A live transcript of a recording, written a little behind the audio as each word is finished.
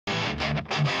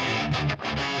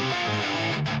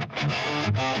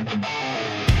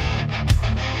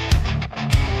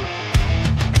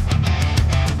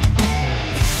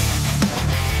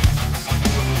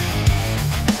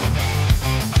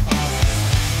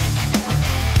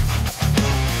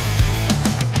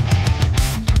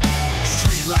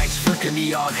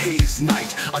Neon haze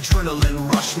night, adrenaline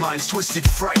rush, minds twisted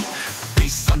fright.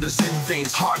 Bass thunders in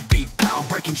veins, heartbeat pound,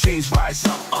 breaking chains rise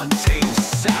up, untamed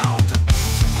sound.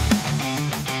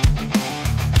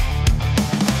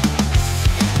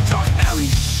 Dark alley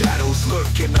shadows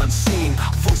lurking unseen,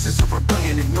 voices of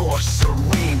rebellion ignore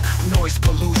serene. Noise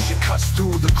pollution cuts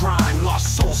through the grind,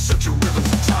 lost souls searching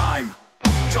rhythms of time.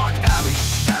 Dark alley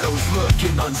shadows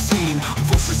lurking unseen,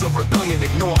 voices of rebellion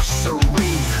ignore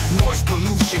serene. Noise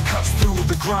pollution cuts through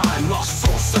the grind, lost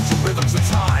souls searching rhythms of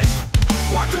time.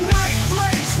 Watch the night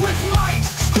blaze with light,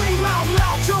 scream out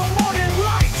loud till morning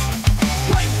light.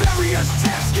 Break barriers,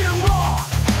 test get raw,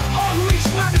 unleash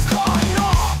madness, calling all.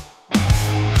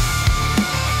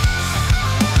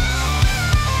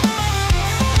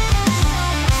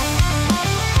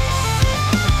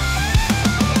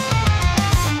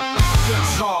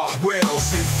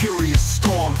 Wails in furious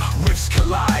storm, rifts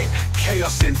collide,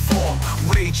 chaos in form,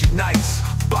 rage ignites,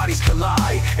 bodies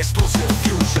collide, explosive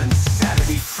fusion,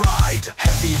 sanity fried.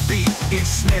 Heavy beat,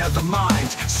 ensnare the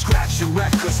mind, scratch your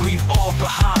records, leave all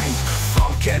behind.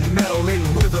 Funk and metal in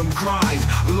rhythm grind,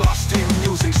 lost in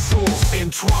music, souls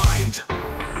entwined.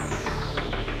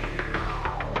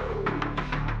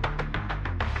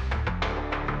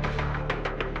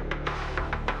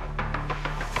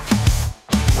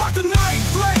 Watch the night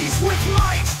blaze with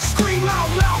light, scream out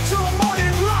loud till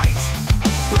morning light.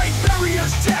 Break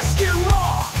barriers, test get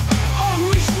raw,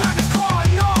 unleash madness,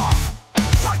 calling off.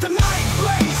 Watch the night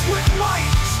blaze with light,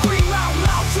 scream out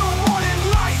loud till morning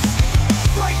light.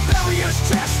 Break barriers,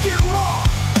 test get raw,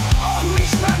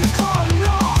 unleash madness, calling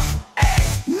off. Hey,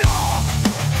 no.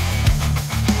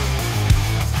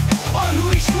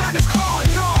 Unleash madness,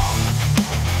 calling off.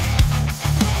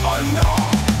 Oh no.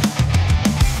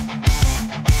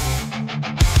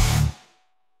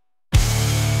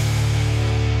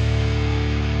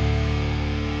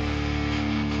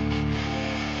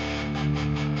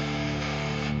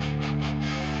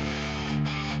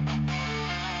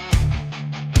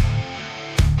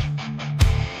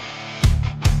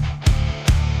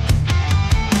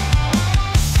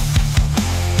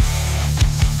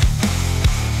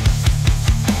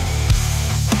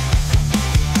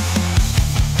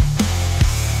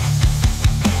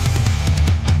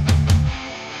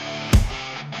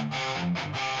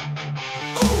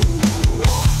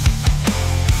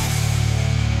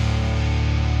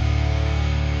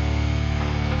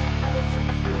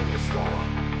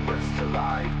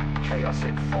 Chaos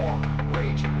in form,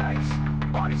 rage ignites,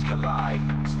 bodies collide,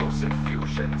 explosive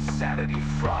fusion, sanity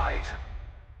fried.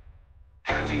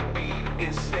 Heavy beat,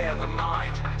 ensnare the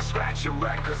mind, scratch your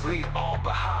records, leave all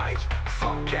behind.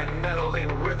 Funk and metal in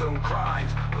rhythm grind,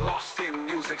 lost in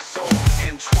music, soul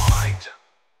entwined.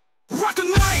 Rock the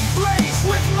night blaze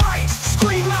with light,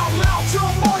 scream out loud till